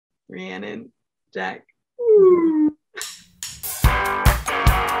Rhiannon, Jack. Woo.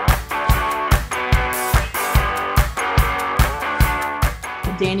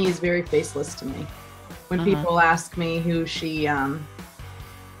 Danny is very faceless to me. When people ask me who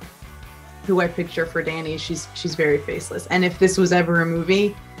I picture for Danny, she's very faceless. And if this was ever a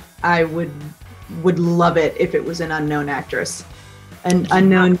movie, I would love it if it was an unknown actress, an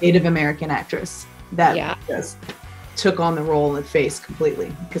unknown Native American actress that just took on the role and face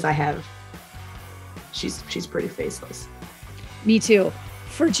completely. Because she's pretty faceless. Me too.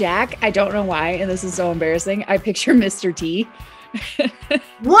 For Jack, I don't know why, and this is so embarrassing, I picture Mr. T.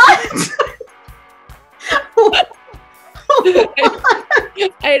 What?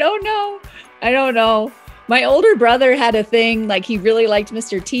 I don't know. My older brother had a thing, like he really liked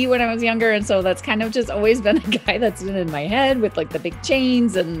Mr. T when I was younger, and so that's kind of just always been a guy that's been in my head with like the big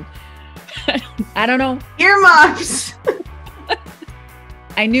chains, and I don't know. Earmuffs.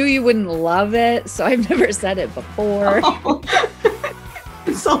 I knew you wouldn't love it, so I've never said it before. Oh,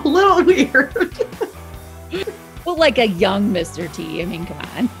 it's a little weird. Well, like a young Mr. T. I mean, come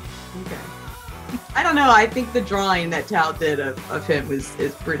on. Okay. I don't know. I think the drawing that Tal did of him is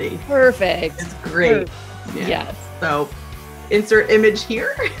pretty perfect. It's great. Perfect. Yeah. Yes. So, insert image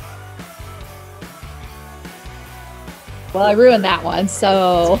here. Well, I ruined that one,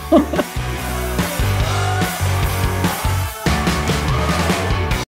 so.